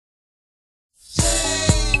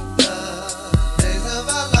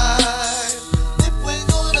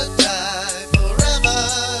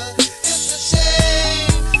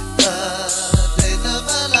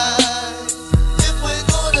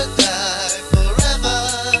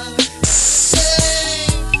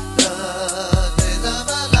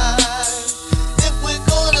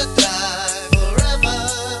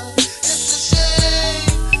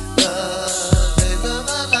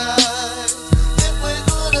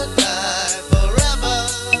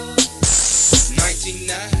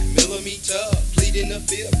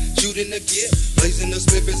the fifth, shooting the gift, blazing the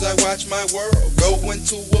slip as I watch my world go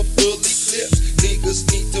into a full eclipse. Niggas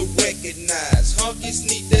need to recognize, hunkies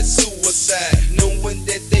need that suicide, knowing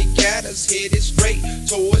that they got us headed straight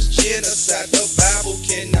towards genocide. The Bible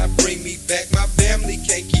cannot bring me back, my family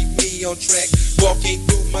can't keep me on track. Walking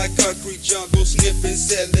through my concrete jungle, sniffing,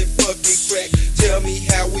 selling fucking crack. Tell me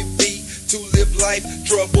how it be to live life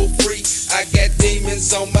trouble free. I got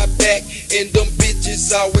demons on my back, and them bitches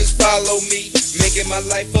always follow me, making my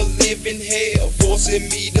life a living hell, forcing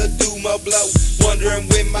me to do my blow. Wondering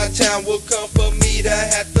when my time will come for me to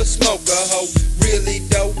have to smoke a hoe. Really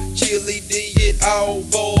though, chili D, it all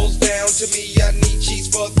boils down to me. I need cheese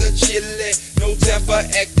for the chili, no time for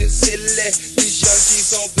acting silly. These young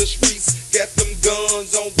G's on the streets got them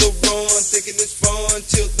guns on the run, thinking it's fun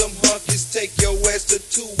till them hunkies take your ass to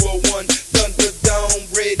 201. Thunderdome,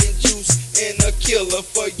 bread and juice, and a killer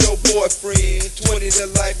for your boyfriend. 20 to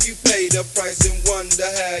life, you pay the price and wonder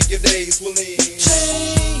how your days will end.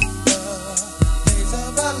 Change the days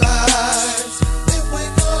of our lives if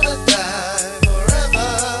we're gonna die forever.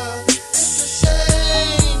 It's the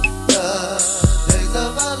same, the days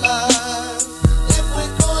of our lives if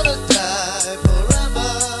we're gonna die forever.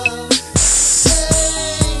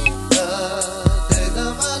 Same, the days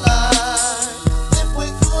of our lives if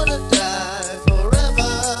we're gonna die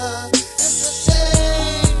forever. It's the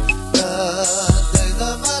same, the days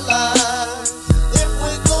of our lives if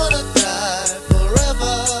we're gonna die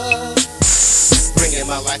forever. Bringing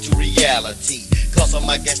my life to reality, cause of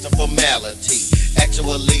my gangster formality.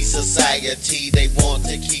 Actually society, they want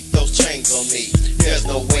to keep those chains on me. There's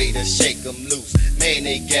no way to shake them loose, man,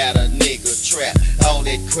 they got a nigga trapped. All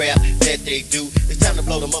that crap that they do, it's time to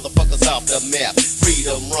blow the motherfuckers off the map.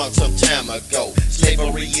 Freedom run some time ago,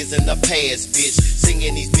 slavery is in the past, bitch.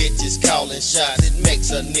 Singing these bitches, calling shots, it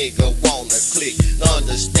makes a nigga wanna click.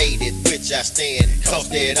 Understated, which I stand, cause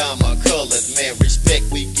that I'm a colored man. Respect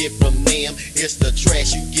we get from them, it's the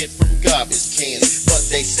trash you get from garbage cans. But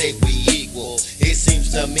they say we equal, it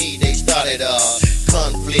seems to me they started a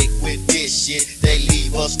conflict with this shit. They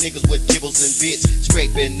leave us niggas with kibbles and bits,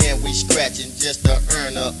 scraping and we scratching just to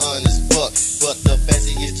earn a honest buck. But the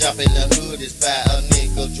fanciest job in the hood is by a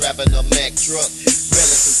nigga driving a Mack truck.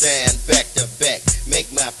 Relatives down back to back, make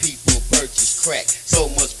my people purchase crack. So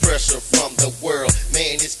much pressure from the world,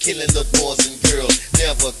 man, it's killing the boys and girls.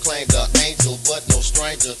 Never claimed an angel, but no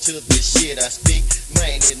stranger to this shit I speak.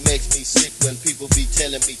 Man, it makes me sick when people be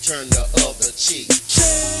telling me turn the other cheek.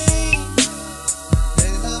 Change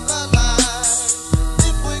days of our lives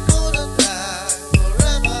if we're gonna die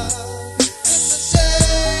forever. It's the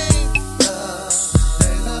same, the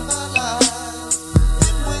days of our lives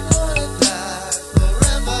if we're gonna die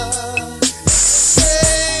forever. It's the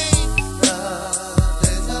same, the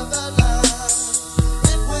days of our lives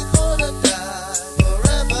if we're gonna die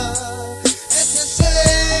forever. It's the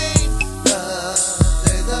same, the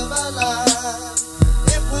days of our lives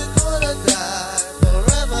if we're gonna die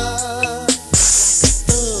forever.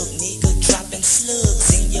 Thug nigga dropping slugs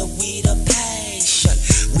in your with a passion.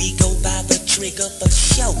 We go by the trigger for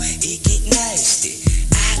show, it get nasty.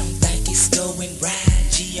 I don't think it's going right.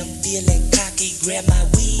 G, I'm feeling cocky, grab my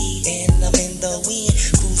weed and I'm in the wind,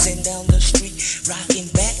 cruising down the street, rocking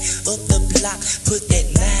back up the block. Put that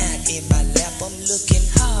 9 in my lap, I'm looking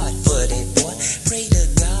hard for that boy. Pray to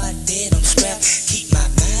God that I'm strapped, keep my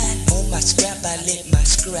mind on my scrap. I let my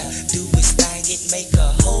scrap do its thing, it make a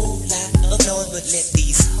whole lot of noise, but let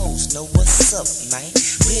these hoes know what's up, man.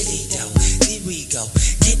 Really though, here we go,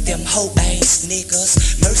 get them hoe ass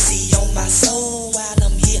niggas. Mercy on my soul, while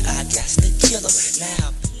I'm here I got to kill 'em.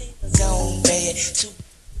 Now players gone bad, to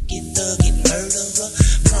get thug, get murderer.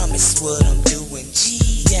 Promise what I'm doing, G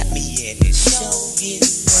got me in this show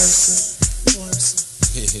getting worse, worse.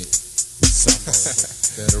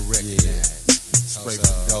 Better recognize. Spray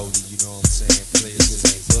with Goldie, you know what I'm saying? Players just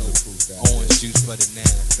ain't bulletproof. Orange juice for the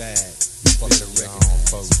 9-5. Better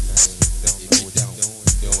recognize. Folks, man. Don't know what they doing.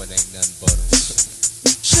 Doing ain't nothing but a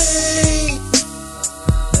Change